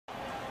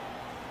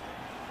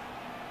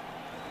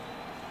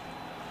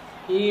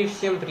И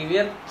всем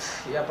привет!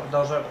 Я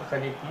продолжаю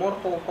проходить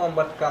Mortal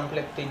Kombat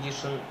Complete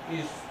Edition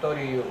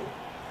историю.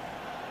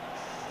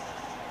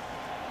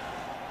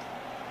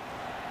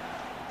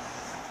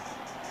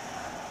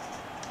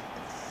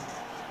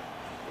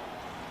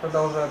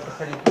 Продолжаю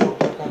проходить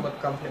Mortal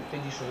Kombat Complete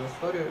Edition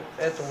историю.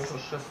 Это уже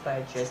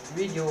 6-я часть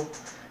видео.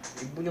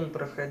 И будем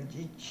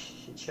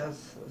проходить сейчас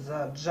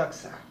за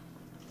Джакса.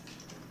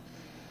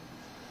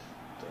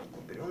 Так,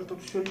 уберем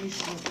тут все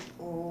лишнее.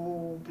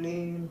 О,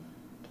 блин.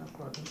 Так,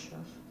 ладно,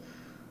 сейчас.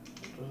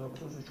 Эту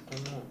загрузочку,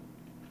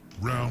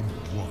 ну. Round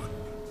 1.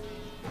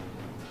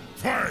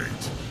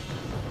 Fight!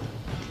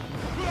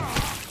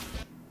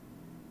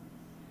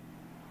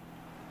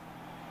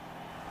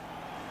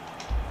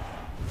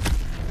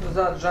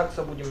 За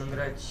Джакса будем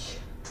играть.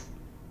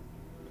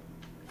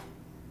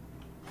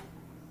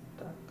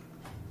 Так.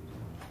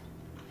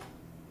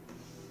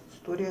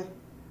 История.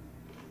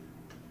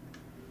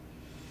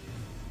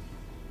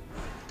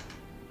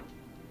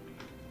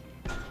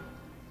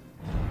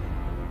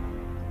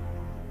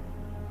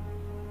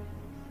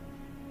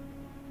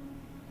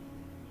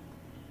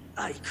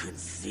 I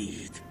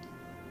concede.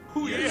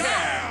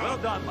 Yeah! Well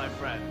done, my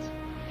friend.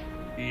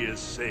 He has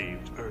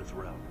saved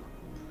Earthrealm.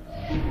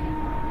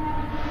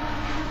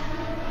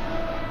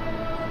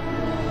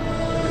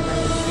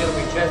 В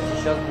первой части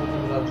сейчас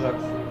будем за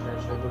Джакса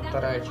играть. Сейчас будет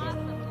вторая часть.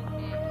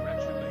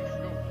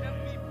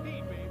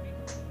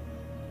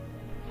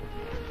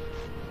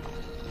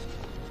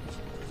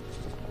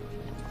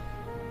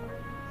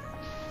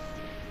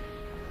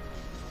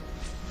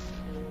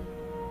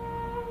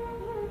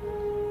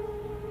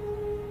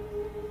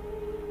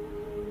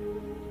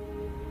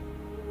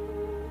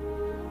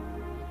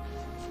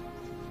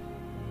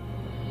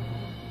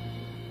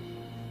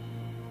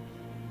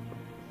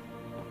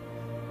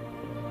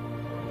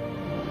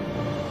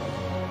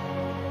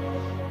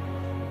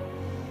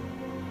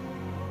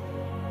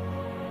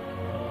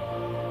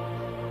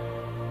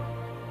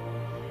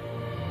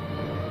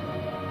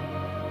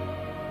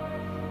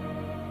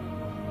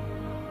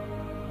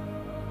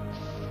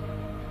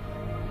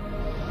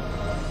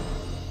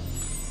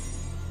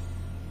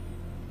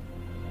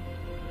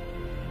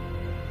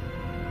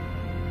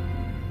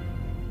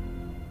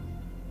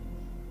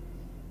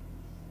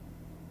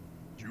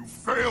 You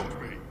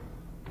failed me!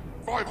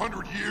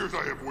 500 years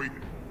I have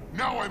waited.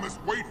 Now I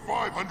must wait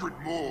 500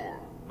 more.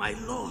 My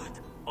lord,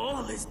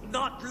 all is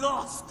not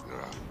lost.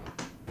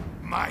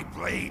 My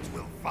blade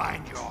will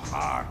find your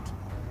heart.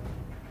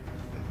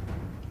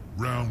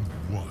 Round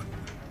 1.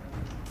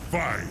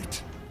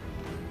 Fight!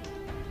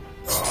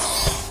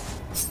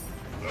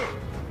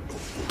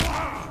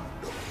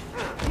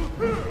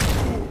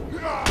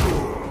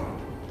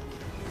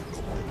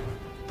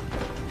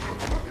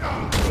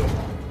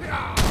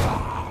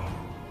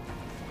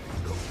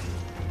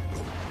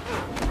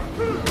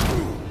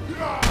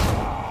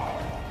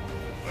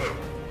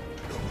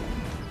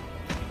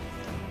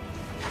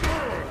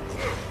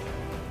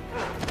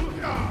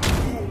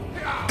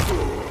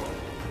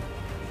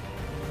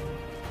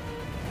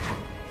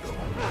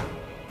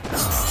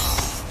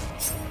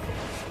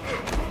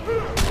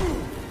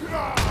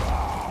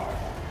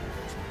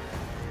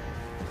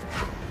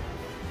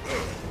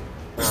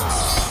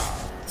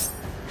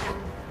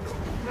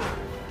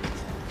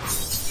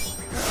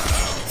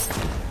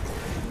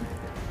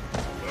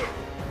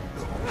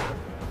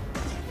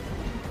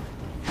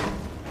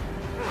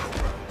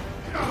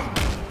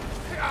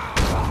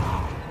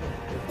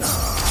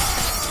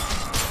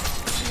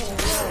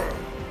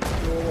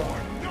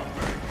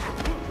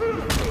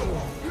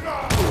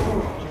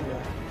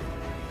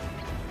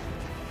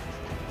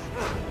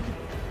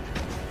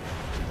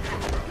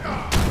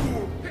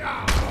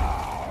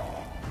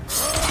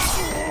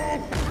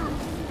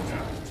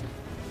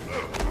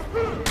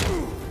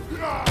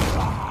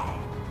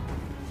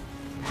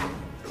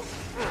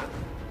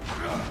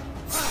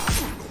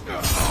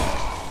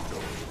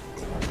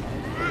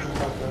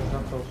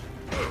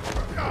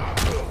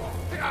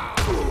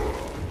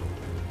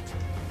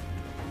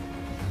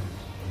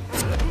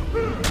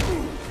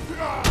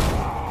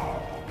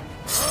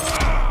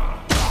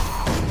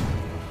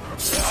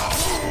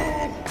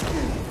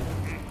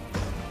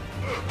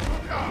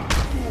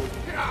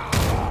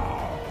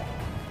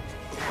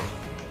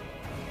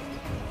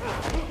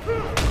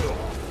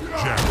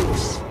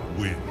 Jax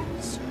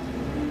wins.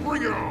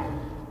 Bring it on!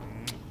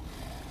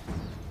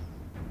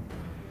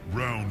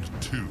 Round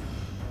 2.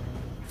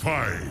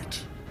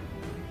 Fight!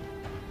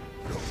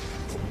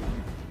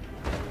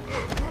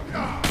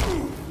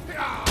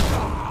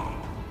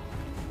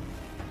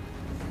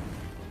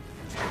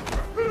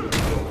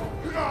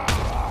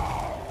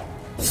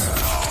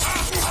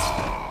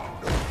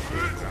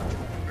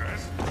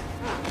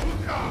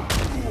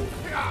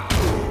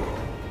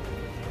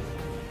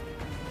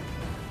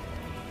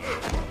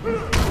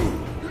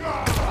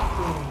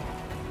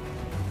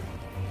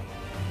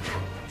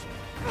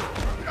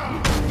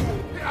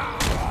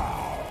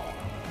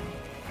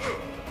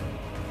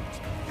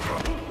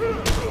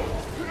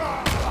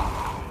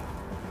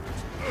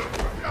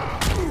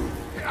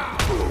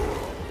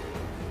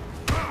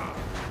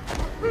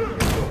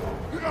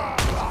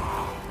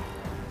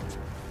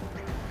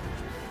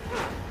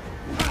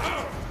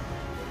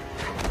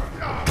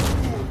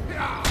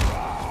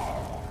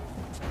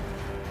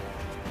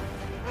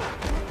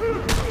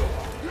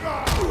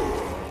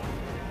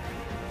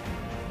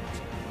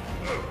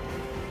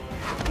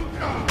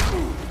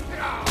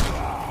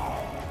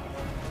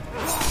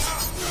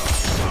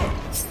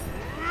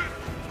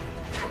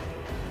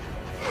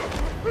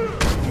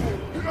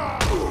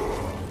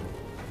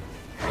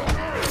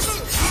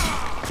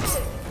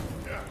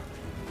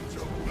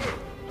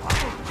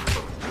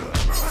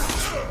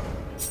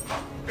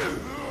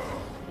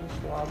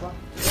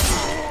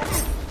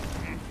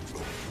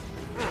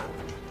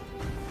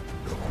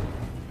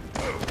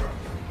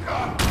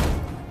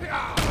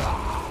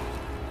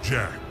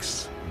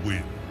 Jax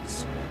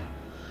wins.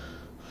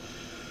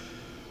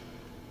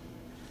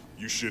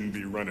 You shouldn't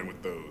be running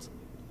with those.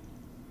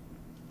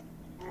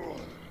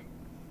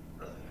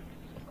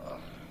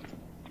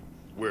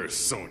 Where's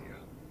Sonya?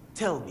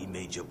 Tell me,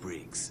 Major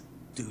Briggs,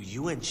 do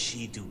you and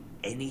she do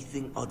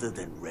anything other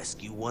than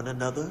rescue one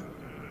another?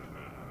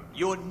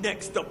 Your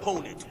next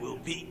opponent will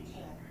be...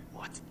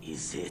 What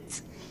is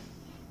it?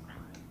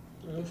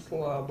 Ну,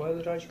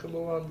 слабая драчка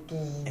была.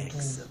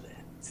 Excellent.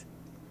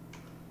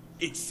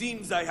 It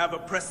seems I have a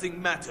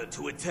pressing matter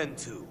to attend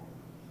to.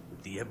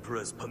 With the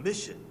Emperor's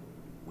permission,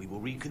 we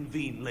will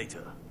reconvene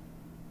later.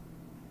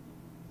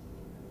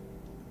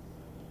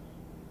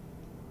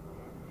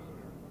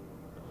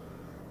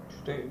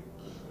 Что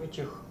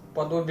этих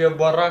подобия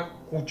барак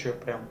куча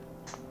прям.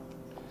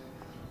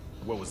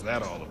 What was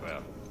that all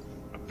about?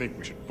 I think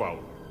we should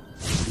follow.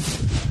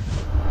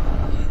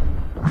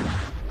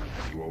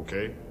 You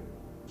okay?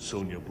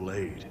 Sonya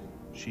Blade.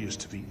 She is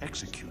to be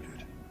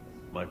executed.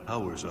 My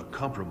powers are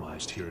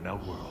compromised here in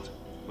Outworld,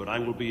 but I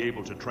will be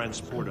able to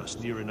transport us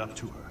near enough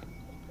to her.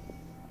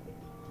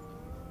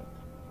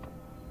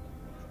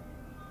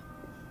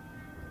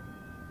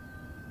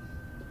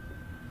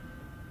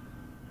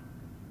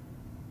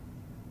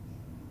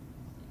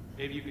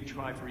 Maybe you could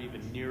try for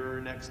even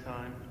nearer next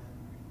time.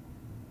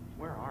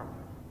 Where are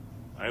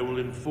we? I will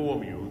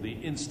inform you the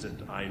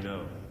instant I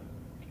know.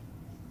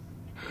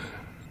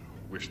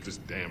 Wish this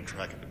damn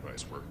tracking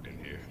device worked in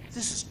here.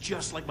 This is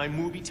just like my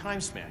movie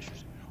Time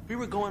Smashers. We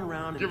were going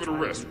around and Give it a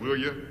trying rest, to... will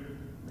you?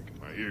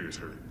 My ears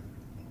hurt.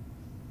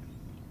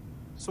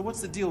 So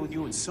what's the deal with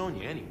you and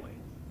Sonya anyway?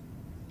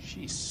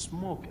 She's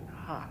smoking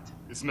hot.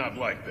 It's not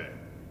like that.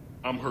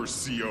 I'm her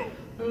CO.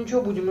 Ну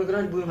ничего, будем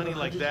играть, будем Honey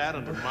like проходить. that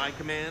under my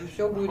command?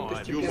 Все будет Oh,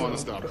 I do.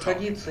 постепенно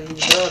проходиться и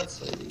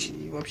драться,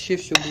 и вообще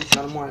все будет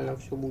нормально,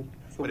 все будет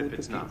But if успешно.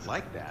 it's not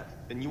like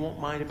that, then you won't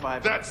mind if I...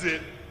 That's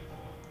it.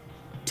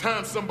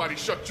 Time somebody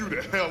shut you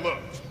the hell up.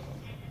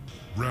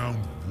 Round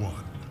 1.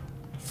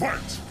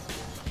 Fight!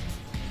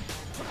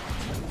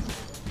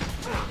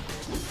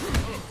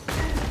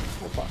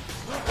 Опа.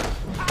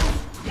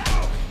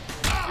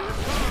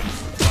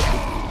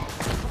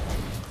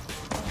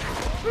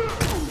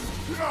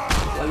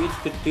 Ловить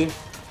теперь ты.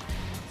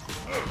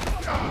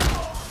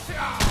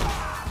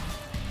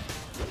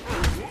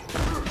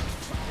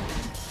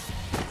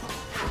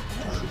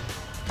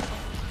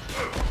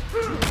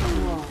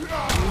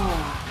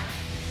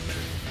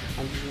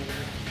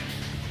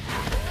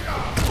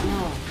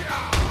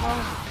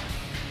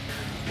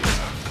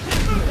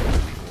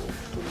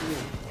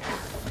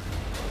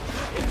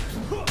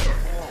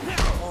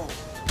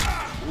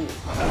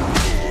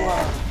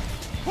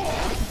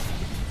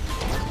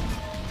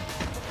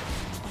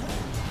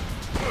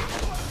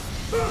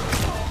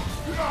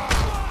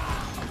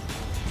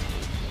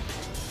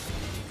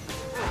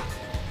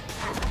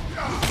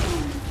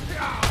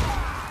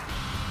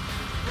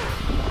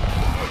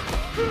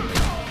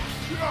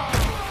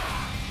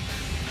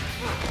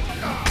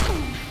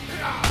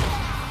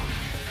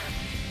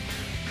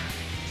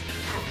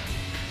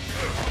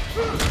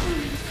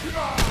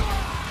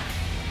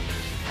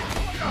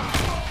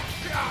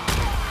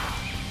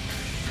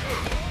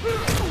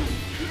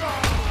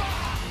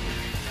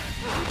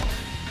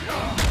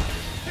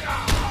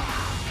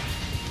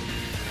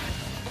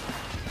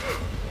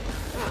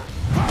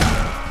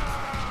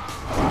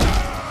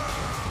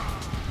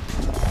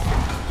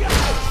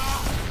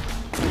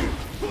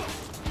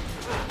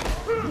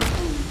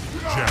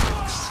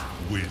 Jax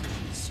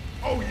wins.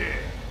 Oh yeah.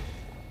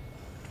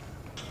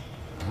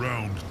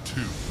 Round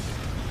 2.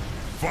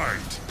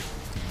 Fight!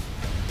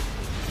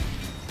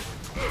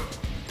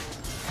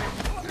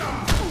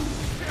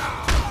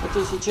 Хотя,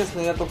 если честно,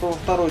 я только во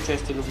второй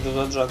части люблю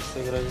за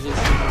Джакса играть. Здесь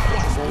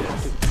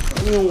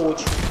не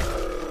очень.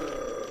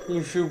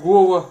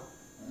 Нифигово.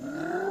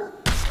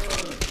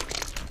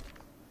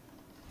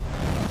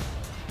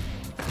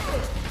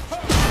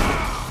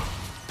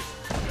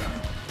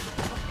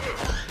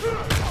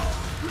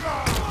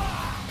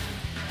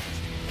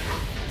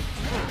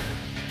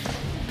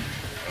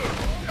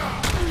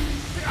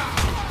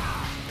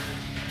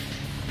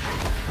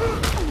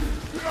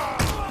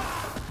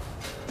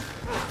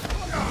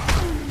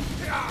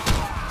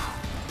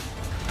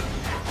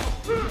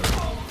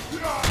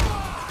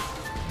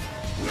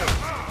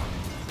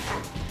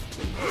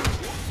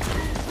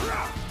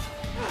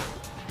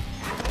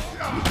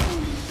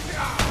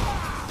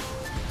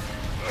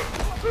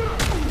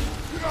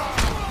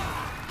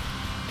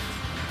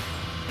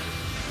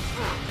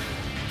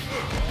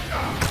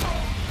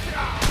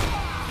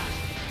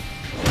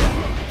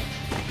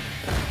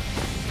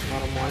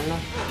 Нормально.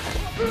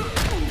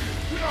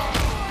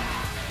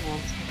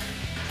 Вот.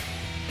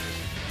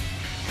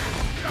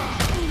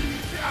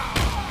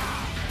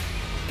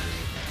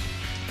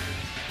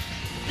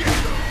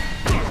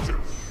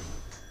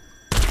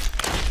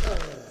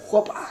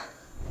 Хопа.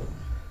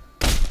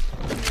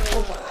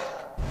 Хопа.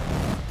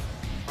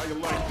 How you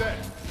like that?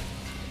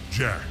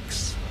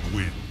 Jax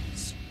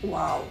wins.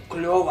 Вау,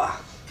 клево.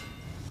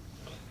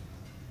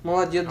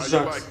 Молодец, How you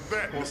Джакс. like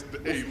that, Он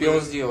Mr. успел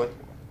A-list? сделать.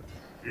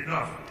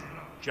 Enough.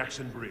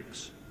 Jackson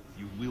Briggs,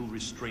 you will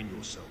restrain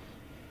yourself.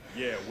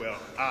 Yeah, well,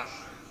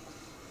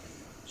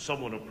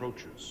 Someone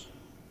approaches.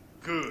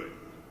 Good.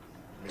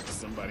 Maybe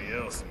somebody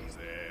else needs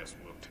their ass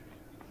whooped.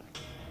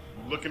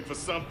 You looking for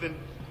something?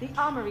 The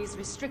armory is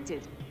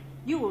restricted.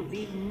 You will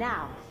leave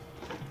now.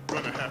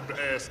 Gonna have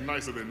to ask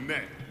nicer than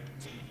that.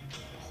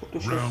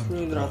 Сейчас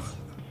не драться.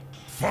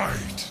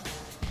 Fight!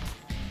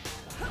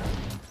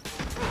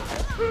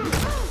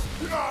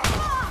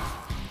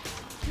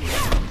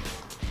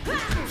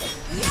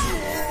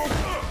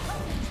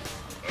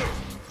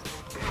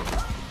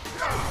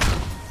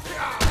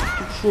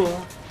 Ты чё?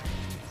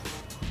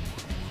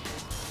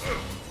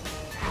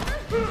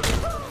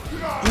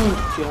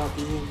 Тебя,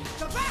 блин.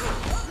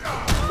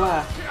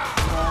 Бах.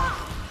 Бах.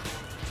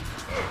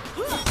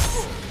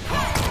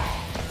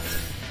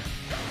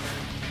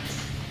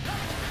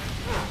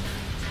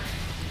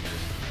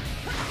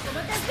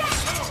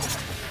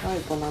 Ай,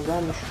 по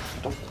ногам еще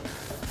что-то.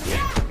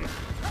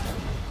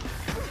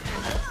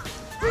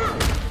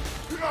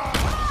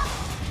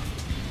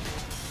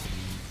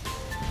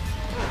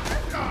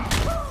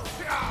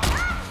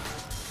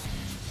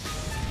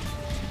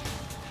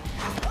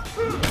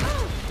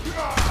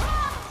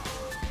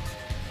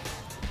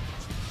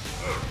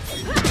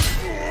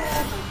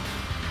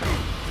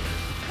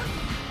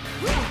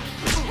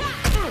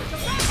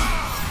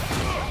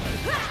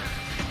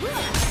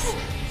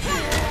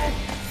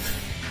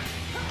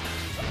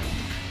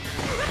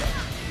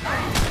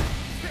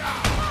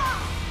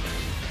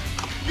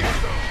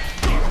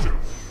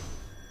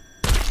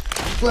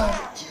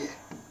 Бахте.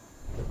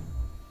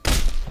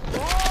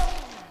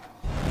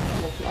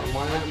 Вот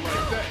нормально.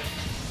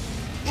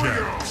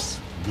 Jax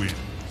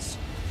wins.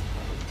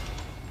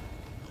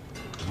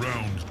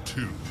 Round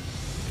 2.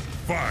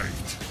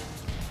 Fight!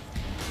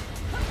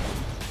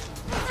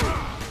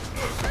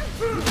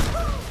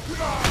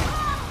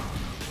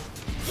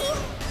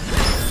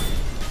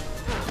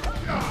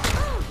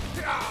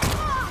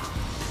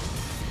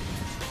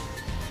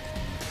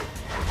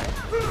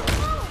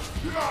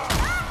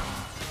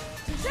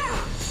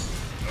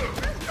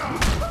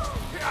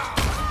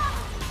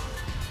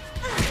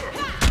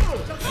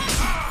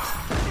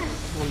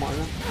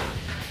 Нормально.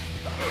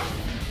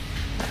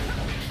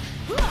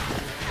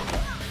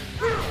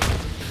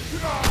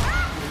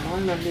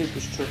 Нормально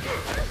лепишь что-то.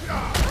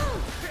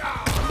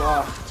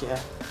 Бахте.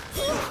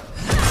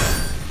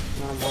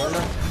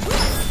 Нормально.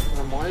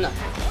 Нормально.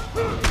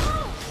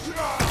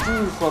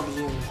 Ух,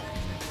 блин.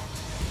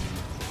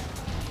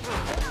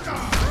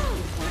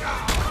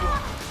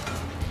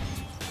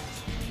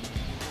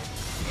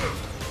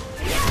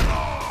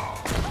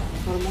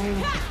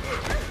 Нормально.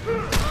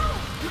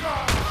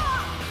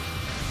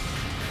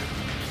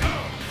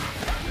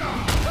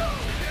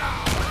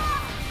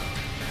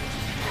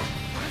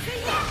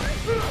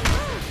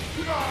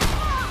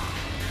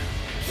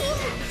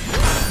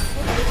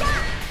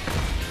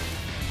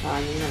 А,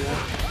 не надо.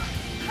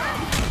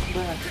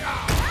 Да.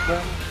 Да.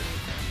 Да.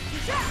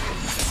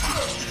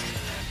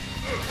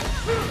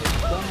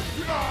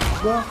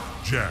 Да.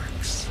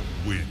 Jax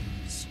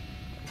wins.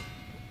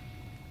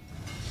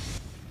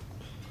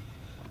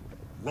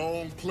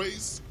 Wrong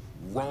place,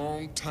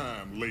 wrong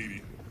time,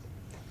 lady.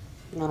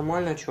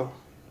 Нормально, чё?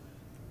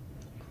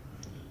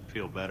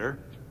 Feel better?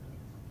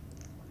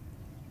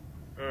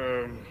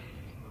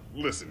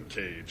 Listen,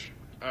 Cage.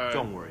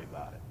 Don't worry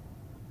about it.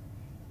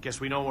 Guess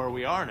we know where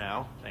we are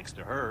now, thanks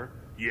to her.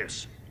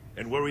 Yes,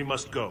 and where we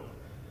must go.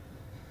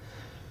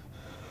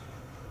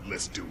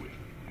 Let's do it.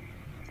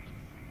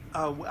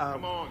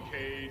 Come on,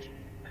 Cage.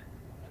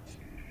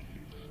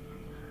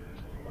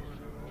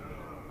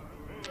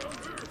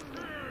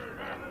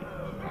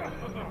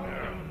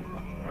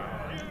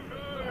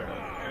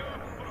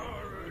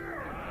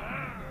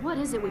 What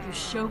is it with your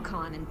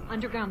Shokan and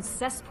underground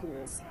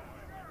cesspools?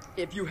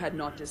 If you had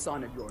not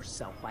dishonored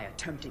yourself by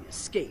attempting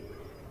escape,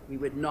 we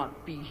would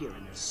not be here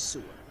in this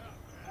sewer.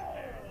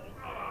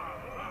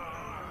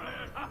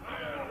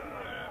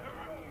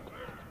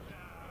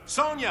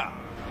 Sonya!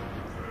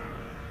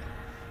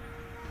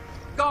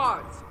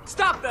 Guards,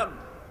 stop them!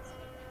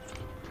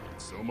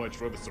 So much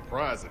for the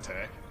surprise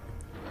attack.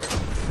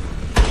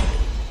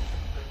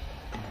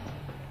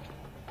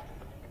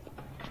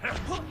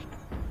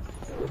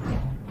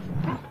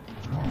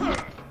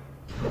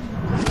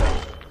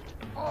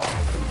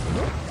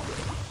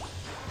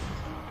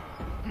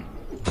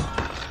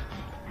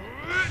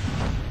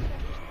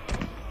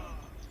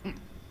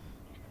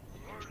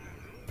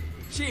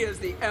 She is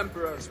the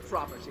Emperor's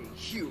property,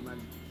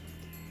 human.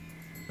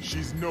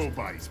 She's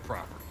nobody's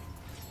property.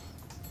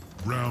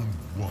 Round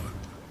 1.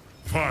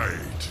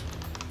 Fight!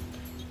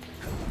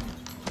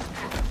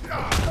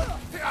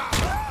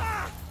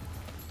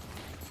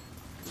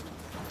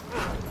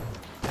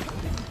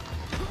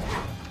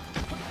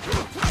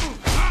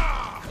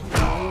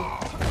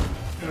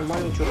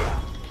 Нормально, чё?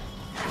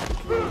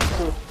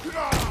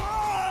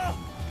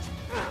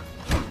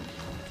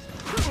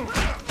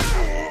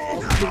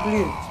 Ух ты,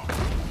 блин.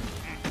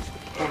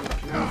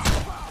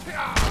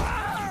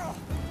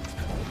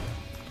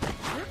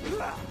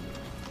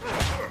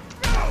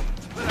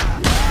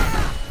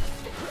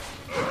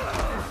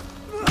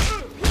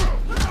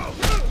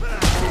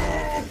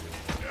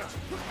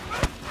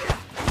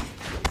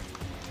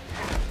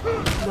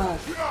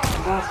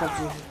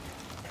 Хаджи.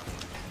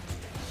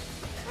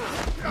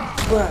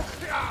 Бах.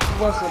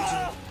 Бах, Хаджи.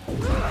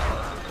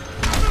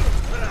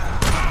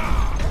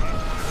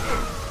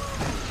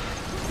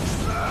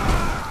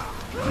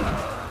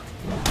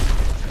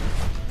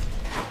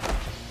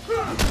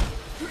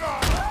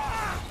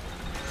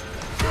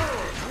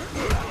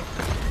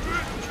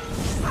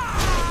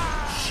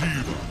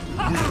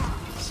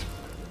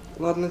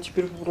 Ладно,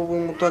 теперь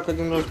попробуем вот так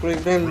один раз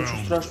проиграем, ничего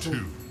страшного.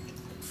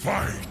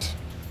 Fight!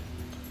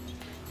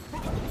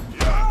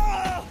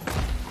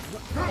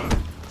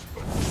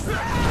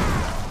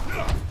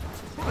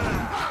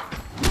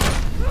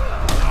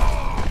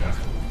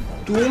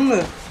 Ты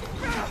умный?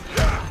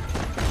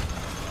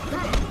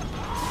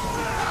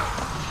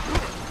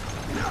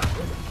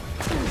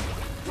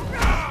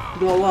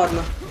 Да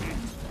ладно.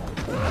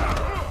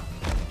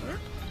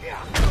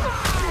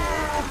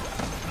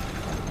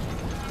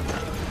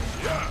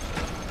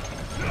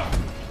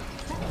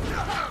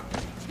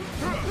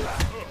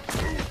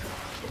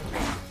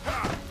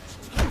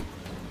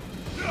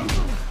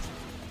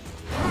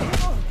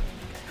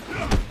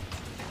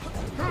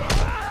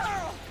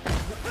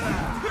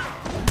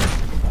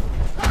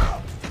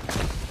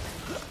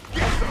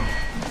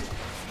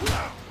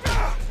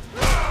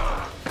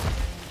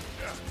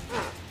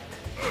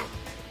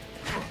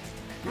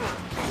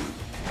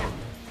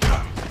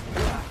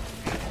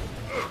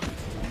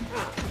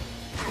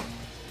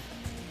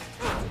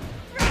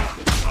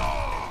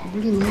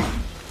 Блин,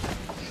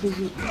 что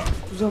же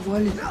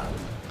завалит?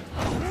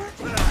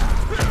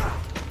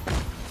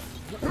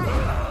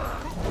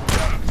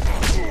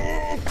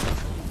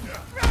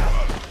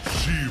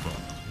 Shiva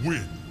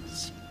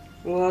wins.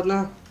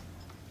 Ладно,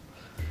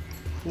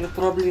 нет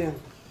проблем.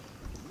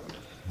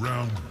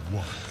 Round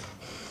 1.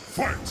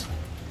 Fight!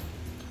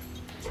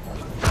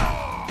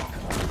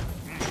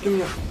 Что ты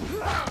меня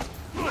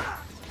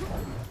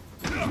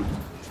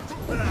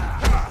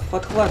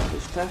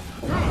подхватываешь, да?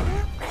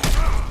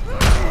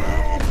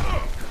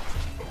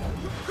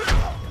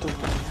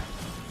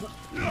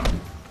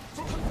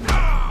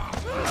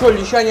 Что,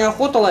 леща не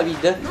охота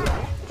ловить, да?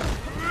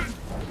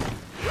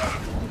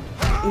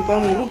 Не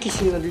пойму, руки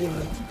сильно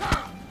длинные.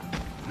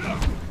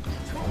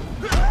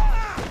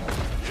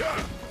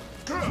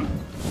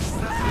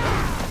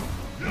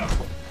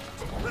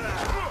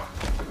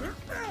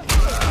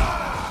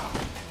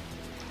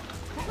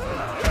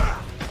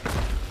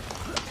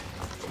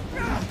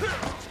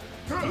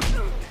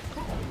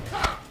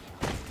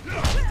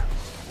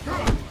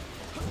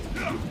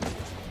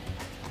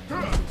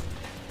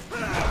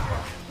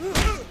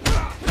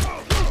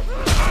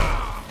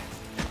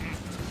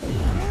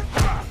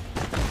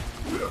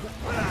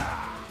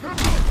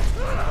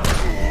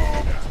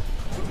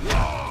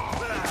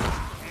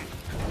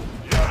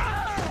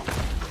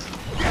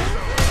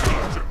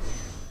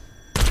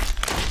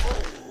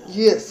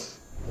 Yes.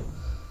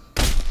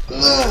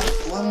 На,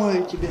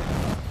 ломаю тебя.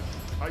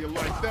 How you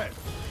like that?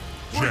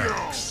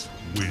 Jax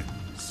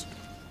wins.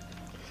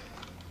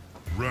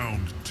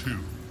 Round 2.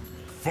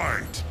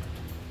 Fight!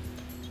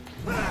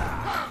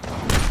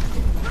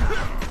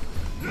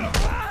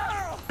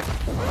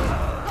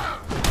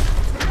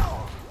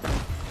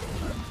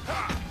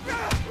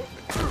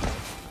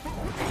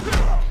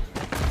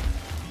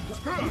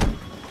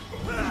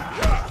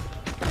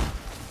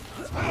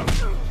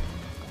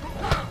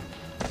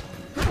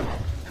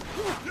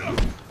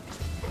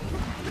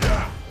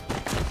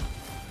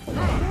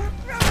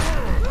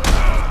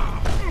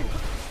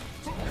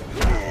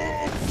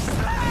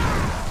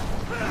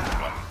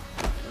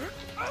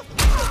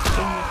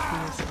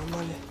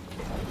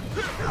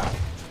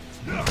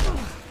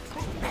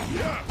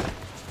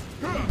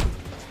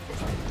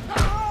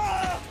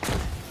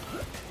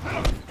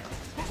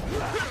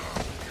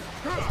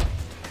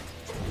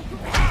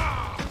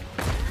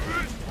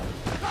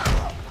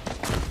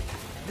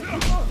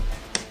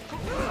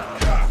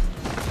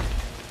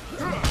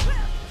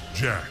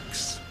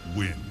 Jax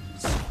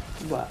wins.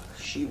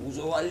 Шиву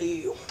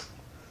завалил.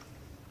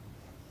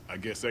 I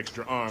guess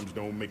extra arms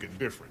don't make a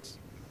difference.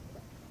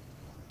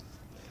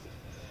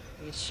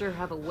 You sure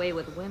have a way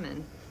with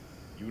women.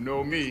 You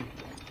know me.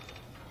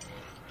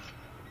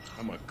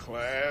 I'm a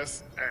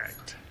class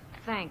act.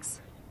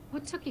 Thanks.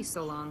 What took you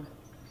so long?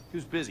 He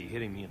was busy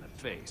hitting me in the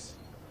face.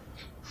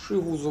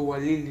 Шиву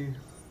завалили.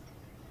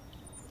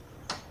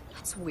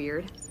 That's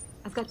weird.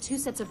 I've got 2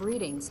 sets of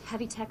readings,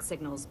 heavy tech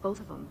signals, both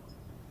of them.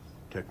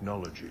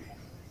 Technology.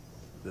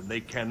 Then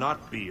they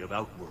cannot be of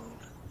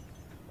Outworld.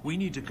 We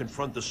need to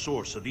confront the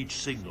source of each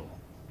signal.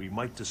 We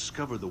might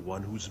discover the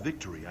one whose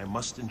victory I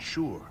must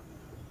ensure.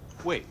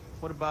 Wait,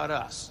 what about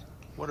us?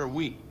 What are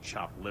we,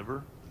 chopped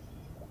liver?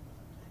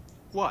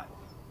 What?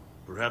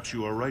 Perhaps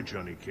you are right,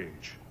 Johnny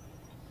Cage.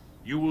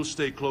 You will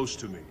stay close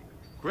to me.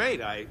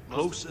 Great,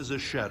 Close as a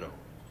shadow,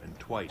 and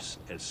twice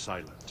as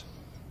silent.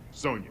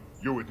 Sonya,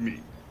 you're with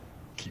me.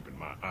 Keeping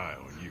my eye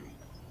on you.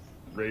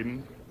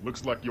 Raiden,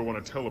 looks like you'll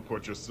want to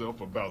teleport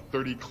yourself about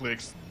 30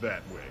 clicks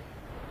that way.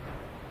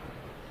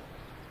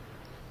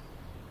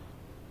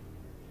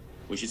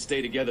 We should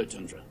stay together,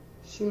 Tundra.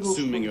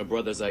 Assuming your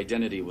brother's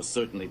identity will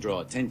certainly draw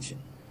attention.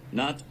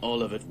 Not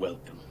all of it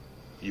welcome.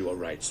 You are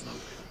right, Smoke.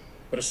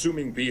 But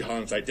assuming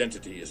Bihan's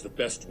identity is the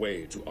best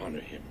way to honor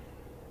him.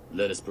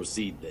 Let us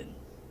proceed then.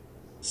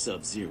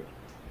 Sub-Zero.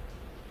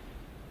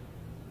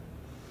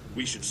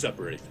 We should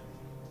separate.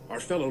 Our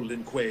fellow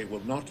Lin Kuei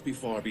will not be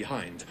far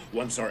behind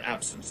once our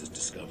absence is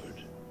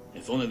discovered.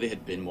 If only they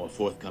had been more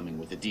forthcoming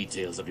with the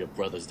details of your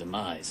brother's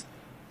demise.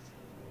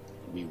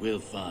 We will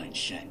find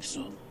Shang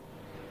Tsung.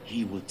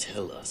 He will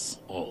tell us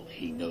all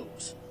he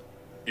knows.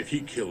 If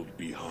he killed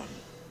Bihan,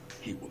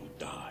 he will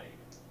die.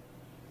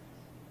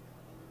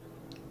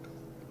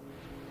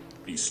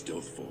 Be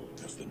stealthful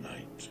as the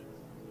night.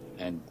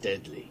 And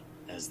deadly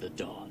as the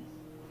dawn.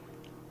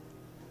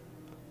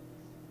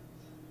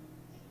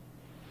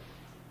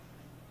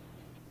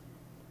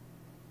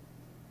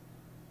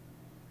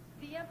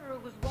 The Emperor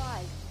was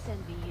wise to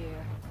send me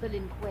here. The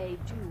Lin Kuei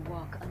do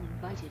walk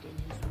uninvited in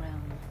his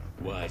realm.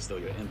 Wise though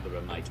your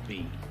Emperor might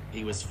be,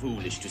 he was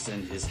foolish to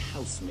send his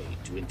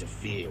housemaid to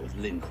interfere with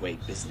Lin Kuei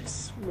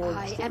business.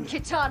 I am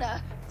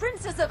Kitana,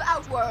 Princess of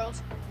Outworld,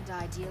 and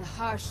I deal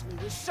harshly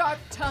with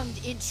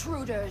sharp-tongued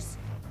intruders.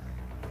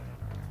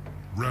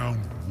 Round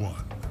 1.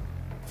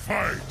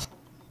 Fight!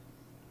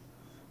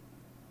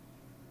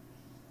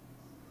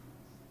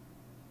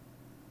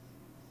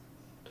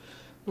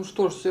 Ну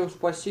что ж, всем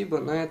спасибо.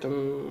 На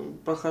этом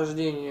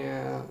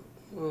прохождение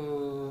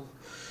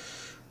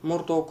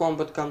Mortal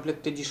Kombat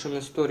Complete Edition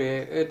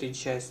история этой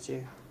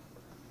части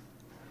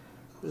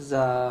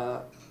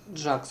за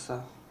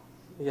Джакса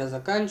я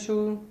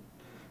заканчиваю.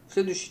 В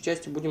следующей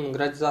части будем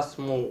играть за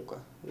Смоука.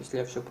 Если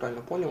я все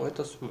правильно понял,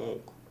 это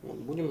Смоук. Вот,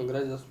 будем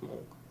играть за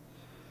Смоука.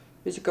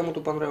 Если кому-то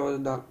понравилось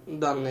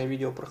данное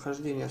видео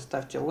прохождения,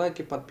 ставьте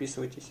лайки,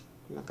 подписывайтесь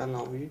на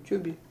канал в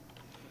YouTube.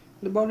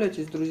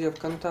 Добавляйтесь, друзья,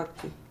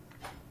 ВКонтакте.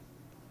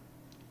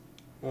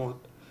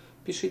 Вот.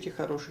 Пишите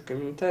хорошие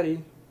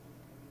комментарии.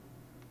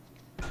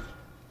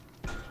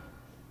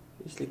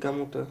 Если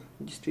кому-то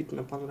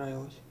действительно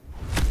понравилось.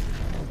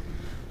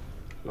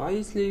 Ну а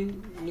если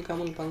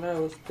никому не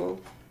понравилось, то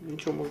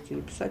ничего можете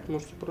не писать,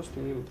 можете просто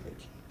мимо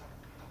пройти.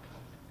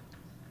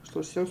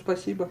 Что ж, всем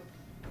спасибо.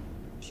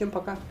 Всем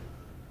пока.